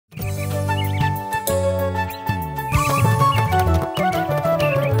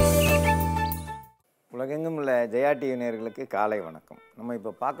உலகெங்கும் உள்ள ஜெயா டிவி நேயர்களுக்கு காலை வணக்கம். நம்ம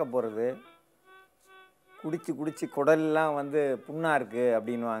இப்போ பார்க்க போகிறது குடிச்சு குடல்லாம் வந்து புண்ணாக இருக்குது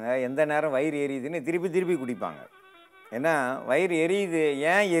அப்படின்வாங்க. எந்த நேரம் வயிறு எரியுதுன்னு திருப்பி குடிப்பாங்க. ஏன்னா வயிறு எரியுது,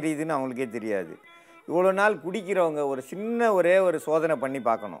 ஏன் எரியுதுன்னு அவங்களுக்கே தெரியாது. இவ்வளோ நாள் குடிக்கிறவங்க ஒரே ஒரு சோதனை பண்ணி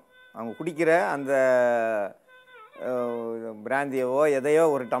பார்க்கணும். அவங்க குடிக்கிற அந்த பிராந்தியவோ எதையோ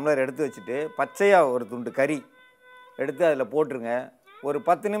ஒரு டம்ளர் எடுத்து வச்சுட்டு பச்சையாக ஒரு துண்டு கறி எடுத்து அதில் போட்டுருங்க. ஒரு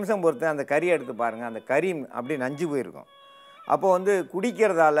 10 நிமிஷம் பொறுத்து அந்த கறியை எடுத்து பாருங்கள். அந்த கறி அப்படி நஞ்சு போயிருக்கும். அப்போ வந்து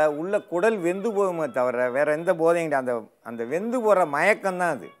குடிக்கிறதால உள்ள குடல் வெந்து போகுமே தவிர வேறு எந்த போதையும் கிடையாது. அந்த வெந்து போகிற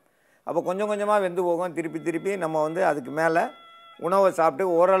மயக்கம்தான் அது. அப்போ கொஞ்சம் கொஞ்சமாக வெந்து போகும். திருப்பி நம்ம வந்து அதுக்கு மேலே உணவை சாப்பிட்டு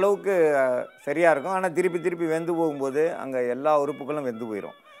ஓரளவுக்கு சரியாக இருக்கும். ஆனால் திருப்பி வெந்து போகும்போது அங்கே எல்லா உறுப்புகளும் வெந்து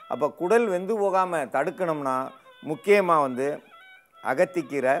போயிடும். அப்போ குடல் வெந்து போகாமல் தடுக்கணும்னா முக்கியமாக வந்து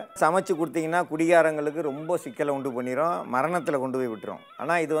அகத்திக்கீரை சமைச்சு கொடுத்தீங்கன்னா குடிகாரங்களுக்கு ரொம்ப சிக்கலை உண்டு பண்ணிடும், மரணத்தில் கொண்டு போய் விட்டுரும்.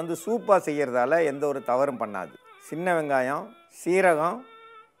 ஆனால் இது வந்து சூப்பாக செய்கிறதால எந்த ஒரு தவறும் பண்ணாது. சின்ன வெங்காயம், சீரகம்,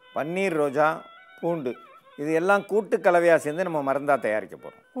 பன்னீர் ரோஜா, பூண்டு இது எல்லாம் கூட்டு கலவையாக சேர்ந்து நம்ம மருந்தாக தயாரிக்க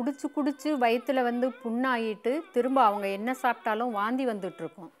போகிறோம். குடிச்சு வயிற்றில் வந்து புண்ணாகிட்டு திரும்ப அவங்க என்ன சாப்பிட்டாலும் வாந்தி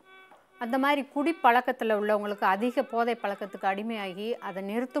வந்துட்டுருக்கும். அந்த மாதிரி குடி பழக்கத்தில் உள்ளவங்களுக்கு அதிக போதை பழக்கத்துக்கு அடிமையாகி அதை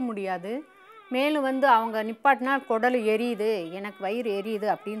நிறுத்த முடியாது. மேலும் வந்து அவங்க நிப்பாட்டினா குடல் எரியுது, எனக்கு வயிறு எரியுது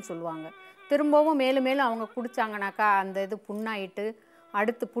அப்படின்னு சொல்லுவாங்க. திரும்பவும் மேலும் அவங்க குடித்தாங்கனாக்கா அந்த இது புண்ணாயிட்டு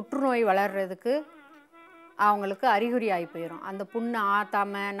அடுத்து புற்றுநோய் வளர்கிறதுக்கு அவங்களுக்கு அறிகுறி ஆகி போயிடும். அந்த புண்ணு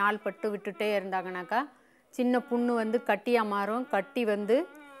ஆற்றாமல் நாள்பட்டு விட்டுட்டே இருந்தாங்கனாக்கா சின்ன புண்ணு வந்து கட்டியாக மாறும், கட்டி வந்து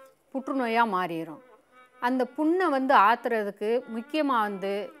புற்றுநோயாக மாறிடும். அந்த புண்ணை வந்து ஆற்றுறதுக்கு முக்கியமாக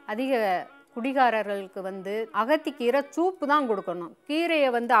வந்து அதிக குடிகாரர்களுக்கு வந்து அகத்திக்கீரை சூப்பு தான் கொடுக்கணும். கீரையை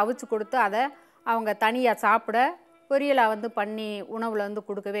வந்து அவிச்சு கொடுத்து அதை அவங்க தனியாக சாப்பிட பொரியலாக வந்து பண்ணி உணவில் வந்து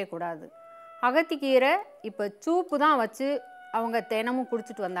கொடுக்கவே கூடாது. அகத்திக்கீரை இப்போ சூப்பு தான் வச்சு அவங்க தினமும்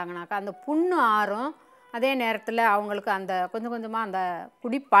குடிச்சிட்டு வந்தாங்கனாக்கா அந்த புண்ணு ஆறும். அதே நேரத்தில் அவங்களுக்கு அந்த கொஞ்சம் கொஞ்சமாக அந்த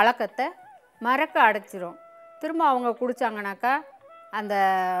குடி பழக்கத்தை மறக்க அடைச்சிரும். திரும்ப அவங்க குடித்தாங்கனாக்கா அந்த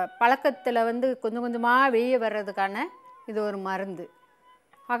பழக்கத்தில் வந்து கொஞ்சம் கொஞ்சமாக வெளியே வர்றதுக்கான இது ஒரு மருந்து.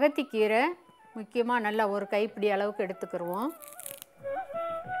 அகத்திக்கீரை முக்கியமாக நல்லா ஒரு கைப்பிடி அளவுக்கு எடுத்துக்கிடுவோம்.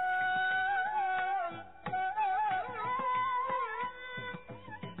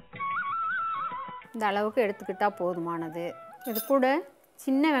 இந்த அளவுக்கு எடுத்துக்கிட்டால் போதுமானது. இது கூட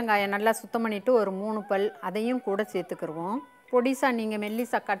சின்ன வெங்காயம் நல்லா சுத்தம் பண்ணிவிட்டு ஒரு 3 பல் அதையும் கூட சேர்த்துக்கிடுவோம். பொடிசாக நீங்கள்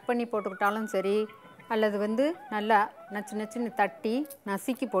மெல்லிசாக கட் பண்ணி போட்டுக்கிட்டாலும் சரி, அல்லது வந்து நல்லா நச்சுன்னு தட்டி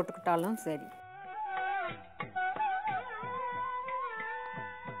நசுக்கி போட்டுக்கிட்டாலும் சரி.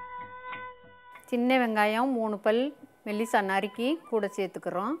 சின்ன வெங்காயம் 3 பல் மெல்லிசா நறுக்கி கூட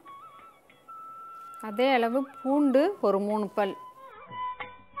சேர்த்துக்கிறோம். அதே அளவு பூண்டு ஒரு 3 பல்.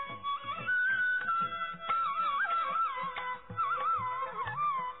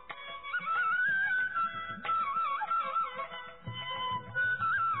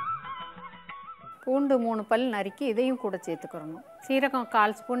 பூண்டு 3 பல் நறுக்கி இதையும் கூட சேர்த்துக்கிறணும். சீரகம்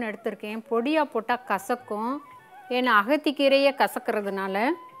 1/4 ஸ்பூன் எடுத்திருக்கேன். பொடியாக போட்டால் கசக்கும். ஏன்னா அகத்திக்கீரையை கசக்கிறதுனால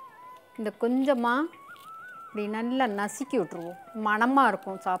இந்த கொஞ்சமாக இப்படி நல்லா நசுக்கி விட்டுருவோம். மணமாக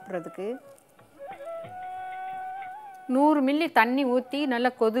இருக்கும் சாப்பிட்றதுக்கு. 100 மில்லி தண்ணி ஊற்றி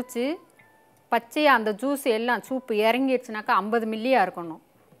நல்லா கொதித்து பச்சையாக அந்த ஜூஸ் எல்லாம் சூப்பு இறங்கிடுச்சுனாக்கா 50 மில்லியாக இருக்கணும்.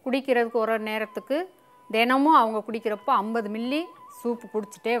 குடிக்கிறதுக்கு ஒரு நேரத்துக்கு தினமும் அவங்க குடிக்கிறப்போ 50 மில்லி சூப்பு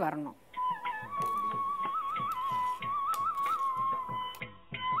குடிச்சிட்டே வரணும்.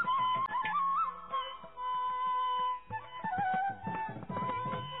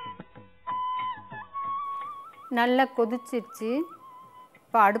 நல்லா கொதிச்சிருச்சு.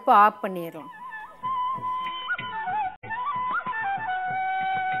 இப்போ அடுப்பை ஆஃப் பண்ணிடலாம்.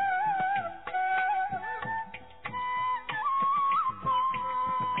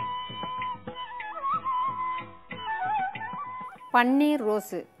 பன்னீர்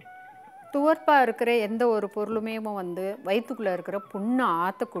ரோஸு துவர்ப்பாக இருக்கிற எந்த ஒரு பொருளுமே வந்து வயிற்றுக்குள்ளே இருக்கிற புண்ணை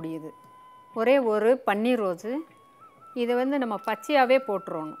ஆற்றக்கூடியது. ஒரே ஒரு பன்னீர் ரோஸு இதை வந்து நம்ம பச்சையாகவே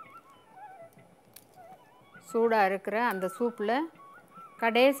போட்டுருவோம். சூடாக இருக்கிற அந்த சூப்பில்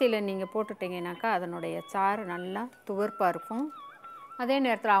கடைசியில் நீங்கள் போட்டுட்டிங்கனாக்கா அதனுடைய சாறு நல்லா துவர்ப்பாக இருக்கும். அதே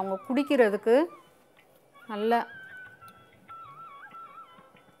நேரத்தில் அவங்க குடிக்கிறதுக்கு நல்லா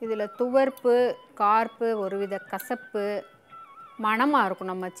இதில் துவர்ப்பு, கார்ப்பு, ஒரு வித கசப்பு, மணமாக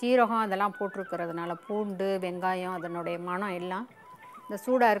இருக்கும். நம்ம சீரகம் அதெல்லாம் போட்டிருக்கிறதுனால பூண்டு வெங்காயம் அதனுடைய மணம் எல்லாம் இந்த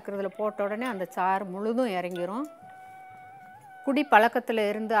சூடாக இருக்கிறதுல போட்ட உடனே அந்த சாறு முழுதும் இறங்கிரும். குடி பழக்கத்தில்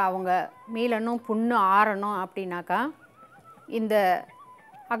இருந்து அவங்க மீளணும், புண்ணு ஆறணும் அப்படின்னாக்கா இந்த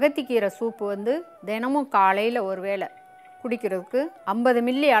அகத்திக்கீரை சூப்பு வந்து தினமும் காலையில் ஒரு வேளை குடிக்கிறதுக்கு 50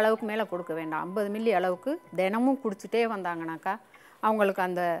 மில்லி அளவுக்கு மேலே கொடுக்க வேண்டாம். 50 மில்லி அளவுக்கு தினமும் குடிச்சிட்டே வந்தாங்கனாக்கா அவங்களுக்கு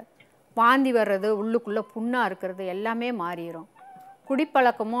அந்த வாந்தி வர்றது, உள்ளுக்குள்ளே புண்ணாக இருக்கிறது எல்லாமே மாறிடும்.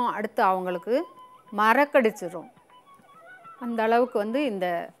 குடிப்பழக்கமும் அடுத்து அவங்களுக்கு மறக்கடிச்சிடும். அந்த அளவுக்கு வந்து இந்த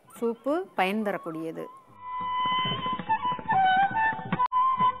சூப்பு பயன் தரக்கூடியது.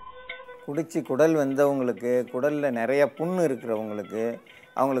 குடிச்சு குடல் வெந்தவங்களுக்கு, குடலில் நிறைய புண்ணு இருக்கிறவங்களுக்கு,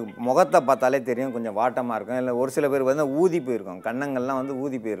 அவங்களுக்கு முகத்தை பார்த்தாலே தெரியும் கொஞ்சம் வாட்டமாக இருக்கும். இல்லை ஒரு சில பேர் வந்து ஊதி போயிருக்கும், கன்னங்கள்லாம் வந்து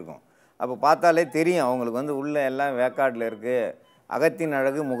ஊதி போயிருக்கும். அப்போ பார்த்தாலே தெரியும் அவங்களுக்கு வந்து உள்ளே எல்லாம் வேக்காட்டில் இருக்குது. அகத்தின்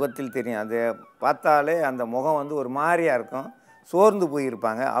அழகு முகத்தில் தெரியும். அது பார்த்தாலே அந்த முகம் வந்து ஒரு மாதிரியாக இருக்கும், சோர்ந்து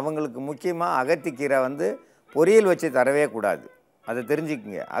போயிருப்பாங்க. அவங்களுக்கு முக்கியமாக அகத்திக்கீரை வந்து பொரியல் வச்சு தரவே கூடாது. அதை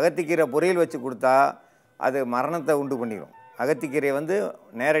தெரிஞ்சுக்குங்க. அகத்திக்கீரை பொரியல் வச்சு கொடுத்தா அது மரணத்தை உண்டு பண்ணிடும். அகத்திக்கீரையை வந்து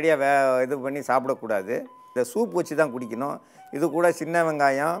நேரடியாக இது பண்ணி சாப்பிடக்கூடாது. இந்த சூப் வச்சு தான் குடிக்கணும். இது கூட சின்ன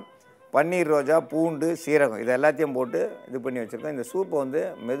வெங்காயம், பன்னீர் ரோஜா, பூண்டு, சீரகம் இது எல்லாத்தையும் போட்டு இது பண்ணி வச்சுருக்கோம். இந்த சூப்பை வந்து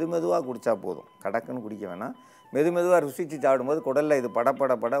மெதுவாக குடித்தா போதும், கடக்குன்னு குடிக்க வேணாம். மெதுவாக ருசித்து சாப்பிடும்போது குடலில் இது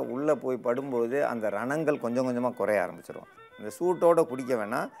பட உள்ளே போய் படும்போது அந்த ரணங்கள் கொஞ்சம் கொஞ்சமாக குறைய ஆரம்பிச்சிடும். இந்த சூட்டோடு குடிக்க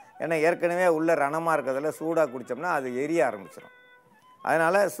வேணாம். ஏன்னா ஏற்கனவே உள்ள ரணமாக இருக்கிறதுல சூடாக குடித்தோம்னா அது எரிய ஆரம்பிச்சிடும்.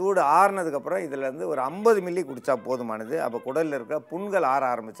 அதனால் சூடு ஆறுனதுக்கப்புறம் இதிலேருந்து ஒரு 50 மில்லி குடித்தா போதுமானது. அப்போ குடலில் இருக்க புண்கள் ஆற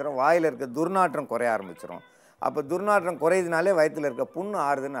ஆரம்பிச்சிடும், வாயில் இருக்க துர்நாற்றம் குறைய ஆரம்பிச்சிடும். அப்போ துர்நாற்றம் குறையுதுனாலே வயிற்றில் இருக்க புண்ணு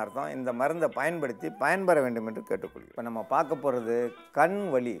ஆறுதுன்னு அர்த்தம். இந்த மருந்தை பயன்படுத்தி பயன்பெற வேண்டும் என்று கேட்டுக்கொள்கிறேன். இப்போ நம்ம பார்க்க போகிறது கண்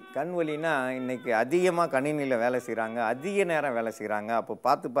வலி. கண் வலின்னா இன்றைக்கி அதிகமாக கணினியில் வேலை செய்கிறாங்க, அதிக நேரம் வேலை செய்கிறாங்க. அப்போ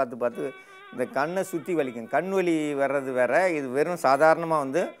பார்த்து இந்த கண்ணை சுற்றி வலிக்கும். கண் வலி வர்றது வேற, இது வெறும் சாதாரணமாக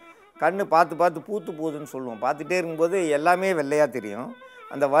வந்து கண் பார்த்து பூத்து போகுதுன்னு சொல்லுவோம். பார்த்துட்டே இருக்கும்போது எல்லாமே வெள்ளையாக தெரியும்.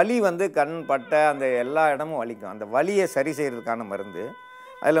 அந்த வலி வந்து கண் பட்டை அந்த எல்லா இடமும் வலிக்கும். அந்த வலியை சரி செய்கிறதுக்கான மருந்து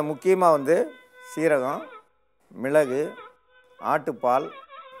அதில் முக்கியமாக வந்து சீரகம், மிளகு, ஆட்டுப்பால்,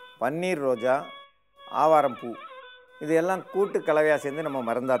 பன்னீர் ரோஜா, ஆவாரம் பூ இது எல்லாம் கூட்டு கலவையாக சேர்ந்து நம்ம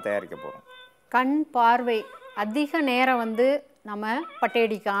மருந்தாக தயாரிக்க போகிறோம். கண் பார்வை அதிக நேரம் வந்து நம்ம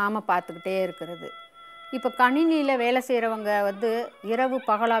பட்டையடிக்காமல் பார்த்துக்கிட்டே இருக்கிறது. இப்போ கணினியில் வேலை செய்கிறவங்க வந்து இரவு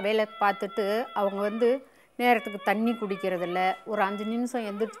பகலாக வேலை பார்த்துட்டு அவங்க வந்து நேரத்துக்கு தண்ணி குடிக்கிறதில்ல, ஒரு 5 நிமிஷம்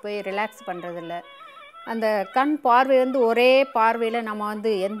எந்திரிச்சு போய் ரிலாக்ஸ் பண்ணுறதில்ல. அந்த கண் பார்வை வந்து ஒரே பார்வையில் நம்ம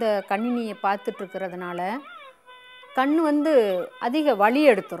வந்து எந்த கணினியை பார்த்துட்ருக்கிறதுனால கண் வந்து அதிக வலி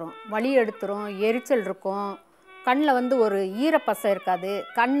எடுத்துரும், எரிச்சல் இருக்கும். கண்ணில் வந்து ஒரு ஈரப்பசை இருக்காது.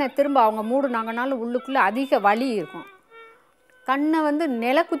 கண்ணை திரும்ப அவங்க மூடுனாங்கனாலும் உள்ளுக்குள்ளே அதிக வலி இருக்கும். கண்ணை வந்து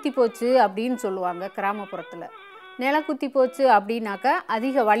நிலை குத்தி போச்சு அப்படின்னு சொல்லுவாங்க கிராமப்புறத்தில். நிலை குத்தி போச்சு அப்படின்னாக்கா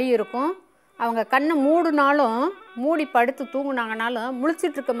அதிக வலி இருக்கும். அவங்க கண்ணை மூடினாலும் மூடி படுத்து தூங்குனாங்கனாலும்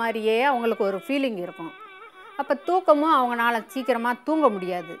முழிச்சிட்ருக்க மாதிரியே அவங்களுக்கு ஒரு ஃபீலிங் இருக்கும். அப்போ தூக்கமும் அவங்களால சீக்கிரமாக தூங்க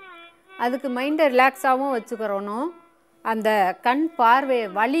முடியாது. அதுக்கு மைண்டை ரிலாக்ஸாகவும் வச்சுக்கிறணும். அந்த கண் பார்வை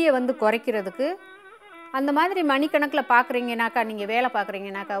வலியை வந்து குறைக்கிறதுக்கு அந்த மாதிரி மணிக்கணக்கில் பார்க்குறீங்கனாக்கா, நீங்கள் வேலை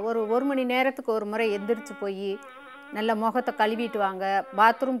பார்க்குறீங்கனாக்கா ஒரு மணி நேரத்துக்கு ஒரு முறை எந்திரிச்சு போய் நல்ல முகத்தை கழுவிட்டு வாங்க,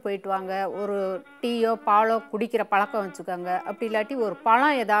 பாத்ரூம் போயிட்டு வாங்க, ஒரு டீயோ பாலோ குடிக்கிற பழக்கம் வச்சுக்கோங்க. அப்படி இல்லாட்டி ஒரு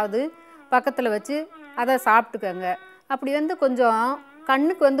பழம் ஏதாவது பக்கத்தில் வச்சு அதை சாப்பிட்டுக்கோங்க. அப்படி வந்து கொஞ்சம்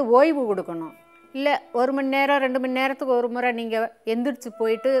கண்ணுக்கு வந்து ஓய்வு கொடுக்கணும். இல்லை 1 மணி நேரம் 2 மணி நேரத்துக்கு ஒரு முறை நீங்கள் எந்திரிச்சு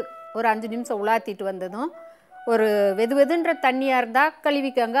போயிட்டு ஒரு 5 நிமிஷம் உலாத்திட்டு வந்ததும் ஒரு வெதுன்ற தண்ணியாக இருந்தால்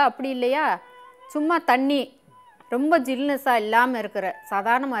கழுவிக்கோங்க. அப்படி இல்லையா சும்மா தண்ணி ரொம்ப ஜில்னஸாக இல்லாமல் இருக்கிற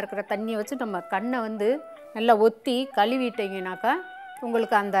சாதாரணமாக இருக்கிற தண்ணியை வச்சு நம்ம கண்ணை வந்து நல்லா ஒத்தி கழுவிட்டீங்கனாக்கா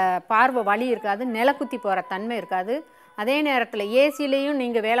உங்களுக்கு அந்த பார்வை வலி இருக்காது, நிலக்குத்தி போகிற தன்மை இருக்காது. அதே நேரத்தில் ஏசிலையும்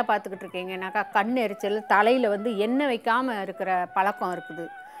நீங்கள் வேலை பார்த்துக்கிட்டு இருக்கீங்கனாக்கா கண் எரிச்சல், தலையில் வந்து எண்ணெய் வைக்காமல் இருக்கிற பழக்கம் இருக்குது.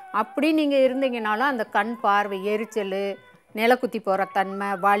 அப்படி நீங்கள் இருந்தீங்கனாலும் அந்த கண் பார்வை எரிச்சல், நிலக்குத்தி போகிற தன்மை,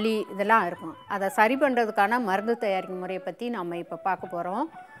 வலி இதெல்லாம் இருக்கும். அதை சரி பண்ணுறதுக்கான மருந்து தயாரிக்கும் முறையை பற்றி நம்ம இப்போ பார்க்க போகிறோம்.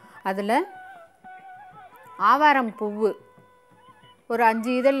 அதில் ஆவாரம் பூவு ஒரு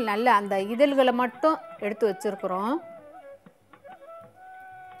 5 இதழ் நல்ல அந்த இதழ்களை மட்டும் எடுத்து வச்சுருக்குறோம்.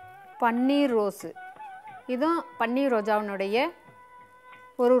 பன்னீர் ரோஸு, இதுவும் பன்னீர் ரோஜாவினுடைய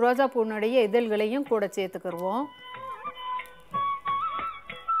ஒரு ரோஜா பூனுடைய இதழ்களையும் கூட சேர்த்துக்கிடுவோம்.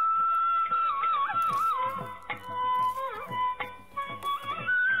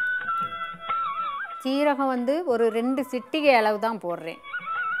 சீரகம் வந்து ஒரு 2 சிட்டிகை அளவு தான் போடுறேன்.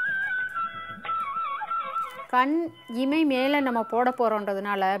 கண் இமை மேலே நம்ம போட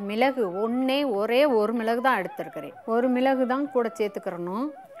போகிறோன்றதுனால மிளகு ஒரே ஒரு மிளகு தான் எடுத்துருக்கிறேன். ஒரு மிளகு தான் கூட சேர்த்துக்கிறணும்.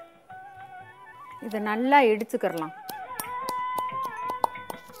 இதை நல்லா இடிச்சுக்கிறலாம்.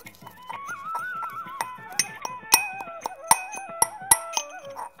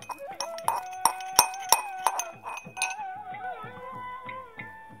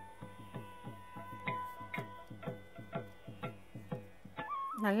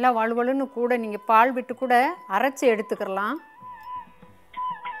 நல்லா வலுவலுன்னு கூட நீங்கள் பால் விட்டு கூட அரைச்சி எடுத்துக்கிறலாம்.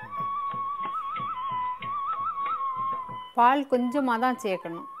 பால் கொஞ்சமாக தான்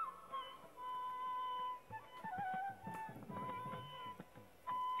சேர்க்கணும்.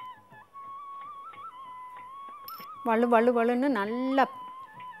 வலு வலு வலுன்னு நல்லா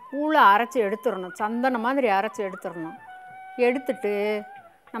கூழை அரைச்சி எடுத்துடணும். சந்தனம் மாதிரி அரைச்சி எடுத்துடணும். எடுத்துட்டு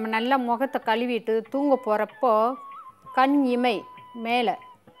நம்ம நல்லா முகத்தை கழுவிட்டு தூங்க போகிறப்போ கண் இமை மேலே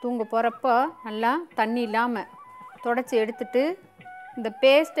தூங்க போகிறப்போ நல்லா தண்ணி இல்லாமல் தொடச்சி எடுத்துட்டு இந்த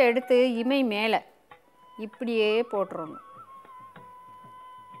பேஸ்ட்டை எடுத்து இமை மேலே இப்படியே போட்டுறணும்.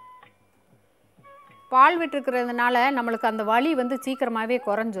 பால் விட்டுருக்கிறதுனால நம்மளுக்கு அந்த வலி வந்து சீக்கிரமாகவே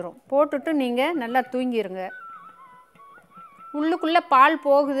குறைஞ்சிரும். போட்டுட்டு நீங்கள் நல்லா தூங்கிடுங்க. உள்ளுக்குள்ளே பால்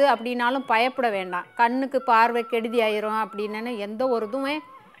போகுது அப்படின்னாலும் பயப்பட வேண்டாம். கண்ணுக்கு பார்வை கெடுதி ஆயிரும் அப்படின்னு எந்த ஒரு இதுவுமே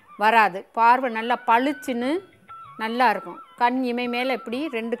வராது. பார்வை நல்லா பளிச்சுன்னு நல்லா இருக்கும். கண் இமை மேலே இப்படி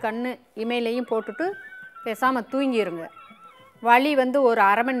 2 கண் இமையிலையும் போட்டுட்டு பேசாமல் தூங்கிடுங்க. வலி வந்து ஒரு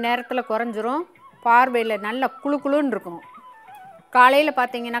அரை மணி நேரத்தில் குறைஞ்சிரும். பார்வையில் நல்லா குழு குழுன்னு இருக்கும். காலையில்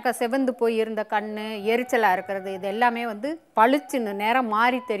பார்த்தீங்கன்னாக்கா செவந்து போய் இருந்த கண், எரிச்சலாக இருக்கிறது, இது எல்லாமே வந்து பளிச்சுன்னு நேரம்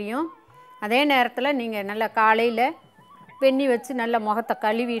மாறி தெரியும். அதே நேரத்தில் நீங்கள் நல்லா காலையில் வெந்நி வச்சு நல்லா முகத்தை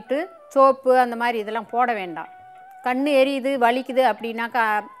கழுவிட்டு சோப்பு அந்த மாதிரி இதெல்லாம் போட வேண்டாம். கண் எரியுது வலிக்குது அப்படின்னாக்கா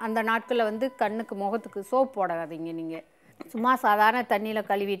அந்த நாட்களில் வந்து கண்ணுக்கு முகத்துக்கு சோப்பு போடாதீங்க. நீங்கள் சும்மா சாதாரண தண்ணியில்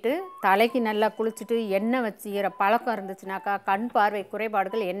கழுவிட்டு தலைக்கு நல்லா குளிச்சுட்டு எண்ணெய் வச்சுக்கிற பழக்கம் இருந்துச்சுனாக்கா கண் பார்வை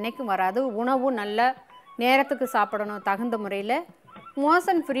குறைபாடுகள் என்றைக்கும் வராது. உணவும் நல்ல நேரத்துக்கு சாப்பிடணும். தகுந்த முறையில்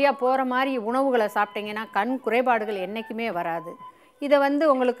மோஷன் ஃப்ரீயாக போகிற மாதிரி உணவுகளை சாப்பிட்டீங்கன்னா கண் குறைபாடுகள் என்றைக்குமே வராது. இதை வந்து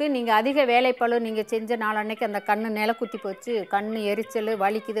உங்களுக்கு நீங்கள் அதிக வேலைப்பளு நீங்கள் செஞ்ச நாளன்னைக்கு அந்த கண் நிலக்குத்தி போச்சு, கண் எரிச்சல்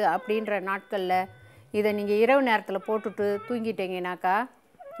வலிக்குது அப்படின்ற நாட்களில் இதை நீங்கள் இரவு நேரத்தில் போட்டுட்டு தூங்கிட்டீங்கன்னாக்கா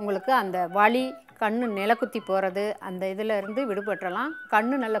உங்களுக்கு அந்த வலி கண் நிலக்குத்தி போகிறது அந்த இதில் இருந்து விடுபட்டுறலாம்.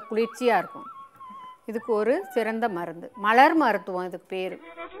 கண் நல்ல குளிர்ச்சியாக இருக்கும். இதுக்கு ஒரு சிறந்த மருந்து மலர் மருத்துவம் இதுக்கு பேர்.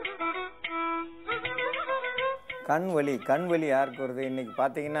 கண் வலி யாருக்கு வருது? இன்றைக்கி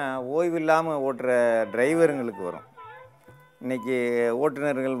பார்த்தீங்கன்னா ஓய்வு இல்லாமல் ஓட்டுற டிரைவருங்களுக்கு வரும். இன்றைக்கி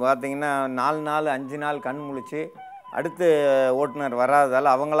ஓட்டுநர்கள் பார்த்திங்கன்னா 4 நாள் 5 நாள் கண் முழிச்சு அடுத்து ஓட்டுநர் வராததால்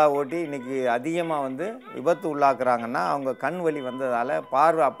அவங்களா ஓட்டி இன்றைக்கி அதிகமாக வந்து விபத்து உள்ளாக்குறாங்கன்னா அவங்க கண் வலி வந்ததால்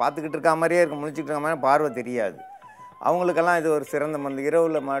பார்வை பார்த்துக்கிட்டு இருக்க மாதிரியே இருக்கும், முழிச்சிக்கிட்டு இருக்க மாதிரி பார்வை தெரியாது. அவங்களுக்கெல்லாம் இது ஒரு சிறந்த மருந்து.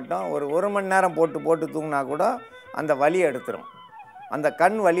 இரவில் மட்டும் ஒரு மணி நேரம் போட்டு தூங்கினா கூட அந்த வலி எடுத்துரும். அந்த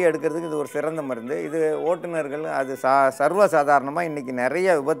கண் வலி எடுக்கிறதுக்கு இது ஒரு சிறந்த மருந்து. இது ஓட்டுநர்கள் அது சர்வசாதாரணமாக இன்றைக்கி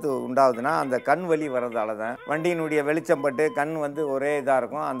நிறைய விபத்து உண்டாகுதுன்னா அந்த கண் வலி வர்றதால தான். வண்டியினுடைய வெளிச்சம் பட்டு கண் வந்து ஒரே இதாக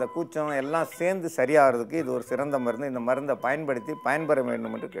இருக்கும். அந்த கூச்சம் எல்லாம் சேர்ந்து சரியாகிறதுக்கு இது ஒரு சிறந்த மருந்து. இந்த மருந்தை பயன்படுத்தி பயன்பெற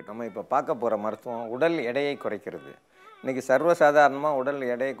வேண்டும் என்று கேட்டோம். இப்போ பார்க்க போகிற மருத்துவம் உடல் எடையை குறைக்கிறது. இன்றைக்கி சர்வசாதாரணமாக உடல்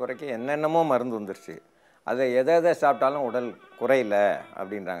எடையை குறைக்க என்னென்னமோ மருந்து வந்துருச்சு. அதை எதை சாப்பிட்டாலும் உடல் குறையல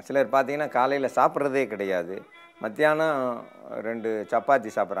அப்படின்றாங்க. சிலர் பார்த்திங்கன்னா காலையில் சாப்பிட்றதே கிடையாது, மத்தியானம் 2 சப்பாத்தி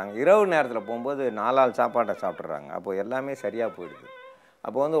சாப்பிட்றாங்க, இரவு நேரத்தில் போகும்போது 4 ஆள் சாப்பாட்டை சாப்பிட்றாங்க. அப்போது எல்லாமே சரியாக போயிடுது.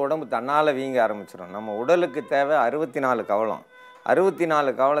 அப்போ வந்து உடம்பு தன்னால் வீங்க ஆரம்பிச்சிடும். நம்ம உடலுக்கு தேவை 64 கவலம்.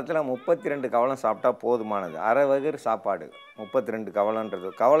 64 கவலத்தில் 32 கவலம் சாப்பிட்டா போதுமானது. அரை வயிறு சாப்பாடு 32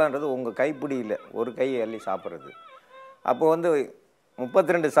 கவலன்றது உங்கள் கைப்பிடியில் ஒரு கை அள்ளி சாப்பிட்றது. அப்போ வந்து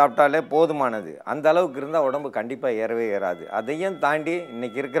 32 சாப்பிட்டாலே போதுமானது. அந்த அளவுக்கு இருந்தால் உடம்பு கண்டிப்பாக ஏறவே ஏறாது. அதையும் தாண்டி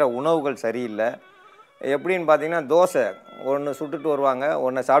இன்றைக்கி இருக்கிற உணவுகள் சரியில்லை. எப்படின்னு பார்த்தீங்கன்னா தோசை ஒன்று சுட்டுட்டு வருவாங்க,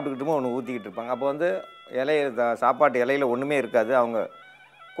 ஒன்று சாப்பிட்டுக்கிட்டுமோ ஒன்று ஊற்றிக்கிட்டு இருப்பாங்க. அப்போ வந்து சாப்பாட்டு இலையில் ஒன்றுமே இருக்காது. அவங்க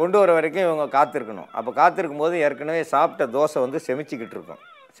கொண்டு வர வரைக்கும் இவங்க காத்திருக்கணும். அப்போ காத்திருக்கும்போது ஏற்கனவே சாப்பிட்ட தோசை வந்து செமிச்சிக்கிட்டு இருக்கும்.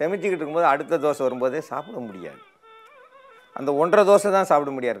 செமிச்சிக்கிட்டு இருக்கும்போது அடுத்த தோசை வரும்போதே சாப்பிட முடியாது. அந்த 1.5 தோசை தான்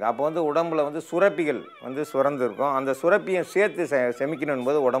சாப்பிட முடியாது. அப்போ வந்து உடம்புல வந்து சுரப்பிகள் வந்து சுரந்து இருக்கும். அந்த சுரப்பியை சேர்த்து செமிக்கணும்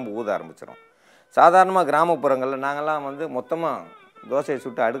போது உடம்பு ஊத ஆரம்பிச்சிடும். சாதாரணமாக கிராமப்புறங்களில் நாங்கள்லாம் வந்து மொத்தமாக தோசையை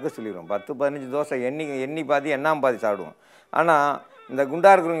சுட்டு அடுக்க சொல்லிடுவோம். 10-15 தோசை எண்ணி பாதி எண்ணாம் பாதி சாப்பிடுவோம். ஆனால் இந்த குண்டா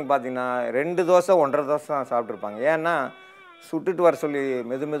இருக்கிறவங்க பார்த்திங்கன்னா 2 தோசை 1.5 தோசை தான் சாப்பிட்ருப்பாங்க. ஏன்னா சுட்டுட்டு வர சொல்லி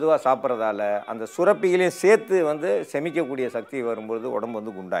மெதுவாக சாப்பிட்றதால அந்த சுரப்பிகளையும் சேர்த்து வந்து செமிக்கக்கூடிய சக்தி வரும்போது உடம்பு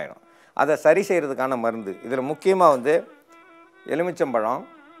வந்து குண்டாயிடும். அதை சரி செய்கிறதுக்கான மருந்து இதில் முக்கியமாக வந்து எலுமிச்சம்பழம்,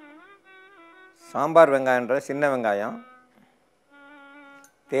 சாம்பார் வெங்காயன்ற சின்ன வெங்காயம்,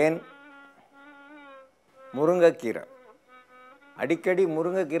 தேன், முருங்கைக்கீரை. அடிக்கடி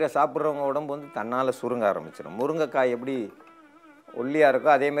முருங்கைக்கீரை சாப்பிட்றவங்க உடம்பு வந்து தன்னால் சுருங்க ஆரம்பிச்சிடும். முருங்கைக்காய் எப்படி ஒல்லியாக இருக்கோ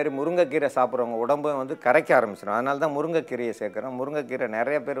அதேமாதிரி முருங்கைக்கீரை சாப்பிட்றவங்க உடம்பு வந்து கரைக்க ஆரம்பிச்சிடும். அதனால தான் முருங்கைக்கீரையை சேர்க்குறோம். முருங்கைக்கீரை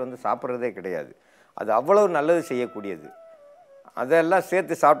நிறைய பேர் வந்து சாப்பிட்றதே கிடையாது. அது அவ்வளோ நல்லது செய்யக்கூடியது. அதெல்லாம்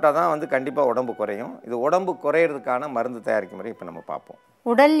சேர்த்து சாப்பிட்டா தான் வந்து கண்டிப்பாக உடம்பு குறையும். இது உடம்பு குறையிறதுக்கான மருந்து தயாரிக்கும் முறை இப்போ நம்ம பார்ப்போம்.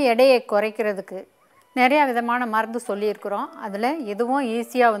 உடல் எடையை குறைக்கிறதுக்கு நிறையா விதமான மருந்து சொல்லியிருக்கிறோம். அதில் எதுவும்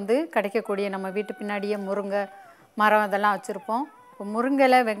ஈஸியாக வந்து கிடைக்கக்கூடிய நம்ம வீட்டு பின்னாடியே முருங்கை மரம் இதெல்லாம் வச்சுருப்போம். இப்போ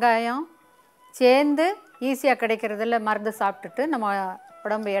முருங்கையில் வெங்காயம் சேர்ந்து ஈஸியாக கிடைக்கிறதில்ல மருந்து சாப்பிட்டுட்டு நம்ம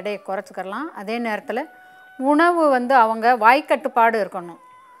உடம்பு எடையை குறைச்சிக்கலாம். அதே நேரத்தில் உணவு வந்து அவங்க வாய்க்கட்டுப்பாடு இருக்கணும்.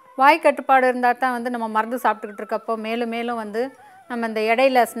 வாய்க்கட்டுப்பாடு இருந்தால் தான் வந்து நம்ம மருந்து சாப்பிட்டுக்கிட்டு இருக்கப்போ மேலும் வந்து நம்ம இந்த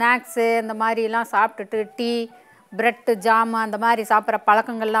இடையில ஸ்நாக்ஸு இந்த மாதிரிலாம் சாப்பிட்டுட்டு டீ ப்ரெட்டு ஜாமு அந்த மாதிரி சாப்பிட்ற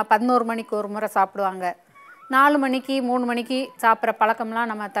பழக்கங்கள்லாம் 11 மணிக்கு ஒரு முறை சாப்பிடுவாங்க. 4 மணிக்கு 3 மணிக்கு சாப்பிட்ற பழக்கம்லாம்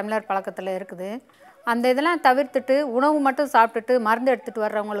நம்ம தமிழர் பழக்கத்தில் இருக்குது. அந்த இதெல்லாம் தவிர்த்துட்டு உணவு மட்டும் சாப்பிட்டுட்டு மருந்து எடுத்துகிட்டு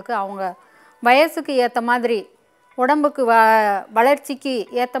வர்றவங்களுக்கு அவங்க வயசுக்கு ஏற்ற மாதிரி உடம்புக்கு வளர்ச்சிக்கு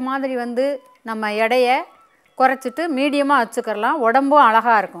ஏற்ற மாதிரி வந்து நம்ம எடையை குறைச்சிட்டு மீடியமாக வச்சுக்கிறலாம். உடம்பும்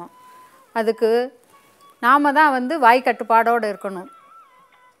அழகாக இருக்கும். அதுக்கு நாம் தான் வந்து வாய் கட்டுப்பாடோடு இருக்கணும்.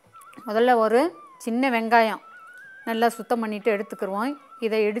 முதல்ல ஒரு சின்ன வெங்காயம் நல்லா சுத்தம் பண்ணிவிட்டு எடுத்துக்கிடுவோம்.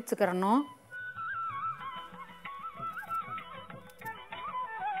 இதை இடிச்சுக்கிறணும்.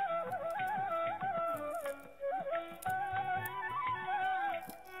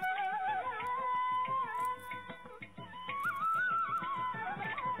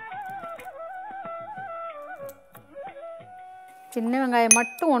 சின்ன வெங்காயம்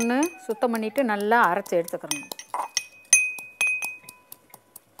மட்டும் ஒன்று சுத்தம் பண்ணிவிட்டு நல்லா அரைச்சி எடுத்துக்கிறணும்.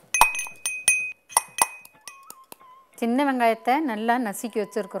 சின்ன வெங்காயத்தை நல்லா நசுக்கி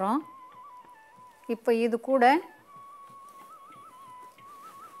வச்சுருக்குறோம். இப்போ இது கூட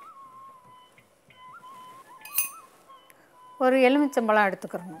ஒரு எலுமிச்சம்பழம்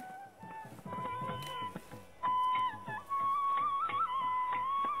எடுத்துக்கிறணும்.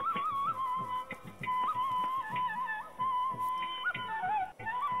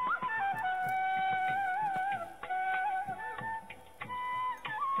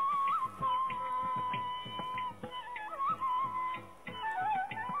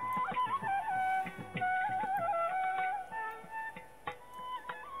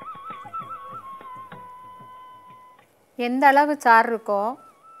 எந்த அளவு சாறு இருக்கோ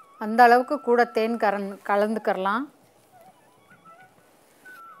அந்த அளவுக்கு கூட தேன் கலந்துக்கிறலாம்.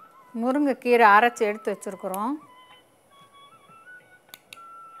 முருங்கைக்கீரை அரைச்சி எடுத்து வச்சுருக்குறோம்.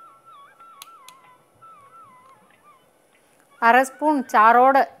 அரை ஸ்பூன்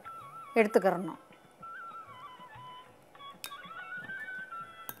சாரோடு எடுத்துக்கிறணும்.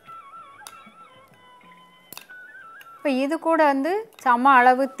 இப்போ இது கூட வந்து சம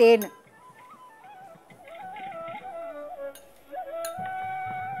அளவு தேன்.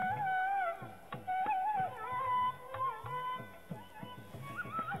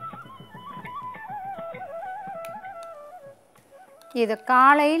 இது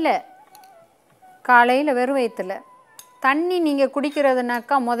காலையில் வெறும் வயிற்றுல தண்ணி நீங்கள்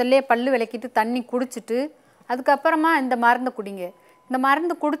குடிக்கிறதுனாக்கா முதல்ல பல் விளக்கிட்டு தண்ணி குடிச்சிட்டு அதுக்கப்புறமா இந்த மருந்தை குடிங்க. இந்த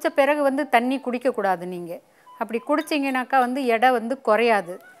மருந்து குடித்த பிறகு வந்து தண்ணி குடிக்கக்கூடாது. நீங்கள் அப்படி குடிச்சிங்கனாக்கா வந்து எடை வந்து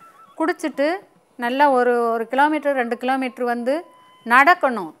குறையாது. குடிச்சிட்டு நல்லா ஒரு கிலோமீட்டர் 2 கிலோமீட்டர் வந்து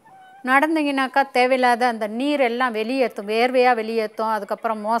நடக்கணும். நடந்தீங்கனாக்கா தேவையில்லாத அந்த நீர் எல்லாம் வெளியேற்றும், வேர்வையாக வெளியேற்றும்.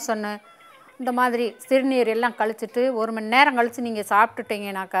 அதுக்கப்புறம் மோசன்னு இந்த மாதிரி சிறுநீர் எல்லாம் கழிச்சிட்டு 1 மணி நேரம் கழித்து நீங்கள்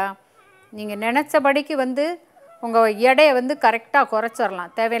சாப்பிட்டுட்டீங்கனாக்கா நீங்கள் நினச்சபடிக்கு வந்து உங்கள் எடையை வந்து கரெக்டாக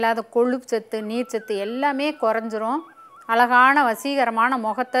குறைச்சிடலாம். தேவையில்லாத கொழுப்பு சத்து, நீர் சத்து எல்லாமே குறைஞ்சிரும். அழகான வசீகரமான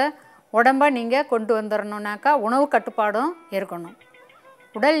முகத்தை உடம்பை நீங்கள் கொண்டு வந்துடணுன்னாக்கா உணவு கட்டுப்பாடும் இருக்கணும்.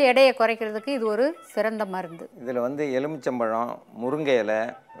 உடல் எடையை குறைக்கிறதுக்கு இது ஒரு சிறந்த மருந்து. இதில் வந்து எலுமிச்சம்பழம், முருங்கை இலை,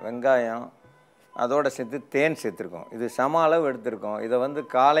 வெங்காயம் அதோடு சேர்த்து தேன் சேர்த்துருக்கோம். இது சம அளவு எடுத்திருக்கோம். இதை வந்து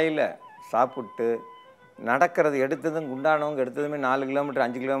காலையில் சாப்பிட்டு நடக்கிறது எடுத்ததும் குண்டானவங்க எடுத்ததுமே 4 கிலோமீட்டர்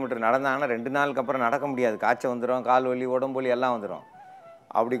 5 கிலோமீட்டர் நடந்தாங்கன்னா 2 நாளுக்கு அப்புறம் நடக்க முடியாது. காய்ச்சல் வந்துடும், கால் வலி, உடம்பு வலி எல்லாம் வந்துடும்.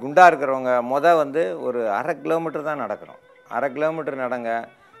 அப்படி குண்டாக இருக்கிறவங்க வந்து ஒரு 1/2 கிலோமீட்டர் தான் நடக்கிறோம். 1/2 கிலோமீட்டர் நடங்க.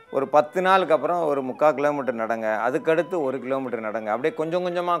 ஒரு 10 நாளுக்கு அப்புறம் ஒரு 3/4 கிலோமீட்டர் நடங்க. அதுக்கடுத்து 1 கிலோமீட்டர் நடங்க. அப்படியே கொஞ்சம்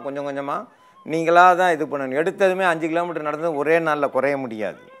கொஞ்சமாக நீங்களாக தான் இது பண்ணணும். எடுத்ததுமே 5 கிலோமீட்டர் நடந்தது ஒரே நாளில் குறைய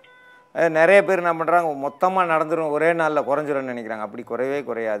முடியாது. நிறைய பேர் என்ன பண்ணுறாங்க, மொத்தமாக நடந்துடும் ஒரே நாளில் குறைஞ்சிரும்னு நினைக்கிறாங்க. அப்படி குறையவே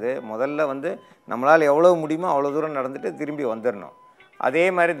குறையாது. முதல்ல வந்து நம்மளால் எவ்வளோ முடியுமோ அவ்வளோ தூரம் நடந்துட்டு திரும்பி வந்துடணும். அதே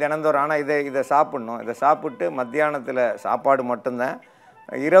மாதிரி தினந்தோறும். ஆனால் இதை சாப்பிட்ணும். இதை சாப்பிட்டு மத்தியானத்தில் சாப்பாடு மட்டும்தான்,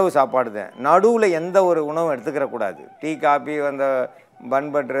 இரவு சாப்பாடு தான். நடுவில் எந்த ஒரு உணவும் எடுத்துக்கிறக்கூடாது. டீ, காபி, அந்த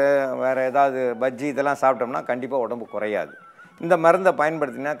பன் பட்ரு, வேறு ஏதாவது பஜ்ஜி இதெல்லாம் சாப்பிட்டோம்னா கண்டிப்பாக உடம்பு குறையாது. இந்த மருந்தை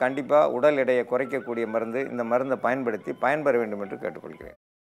பயன்படுத்தினா கண்டிப்பாக உடல் எடையை குறைக்கக்கூடிய மருந்து. இந்த மருந்தை பயன்படுத்தி பயன்பெற வேண்டும் என்று கேட்டுக்கொள்கிறேன்.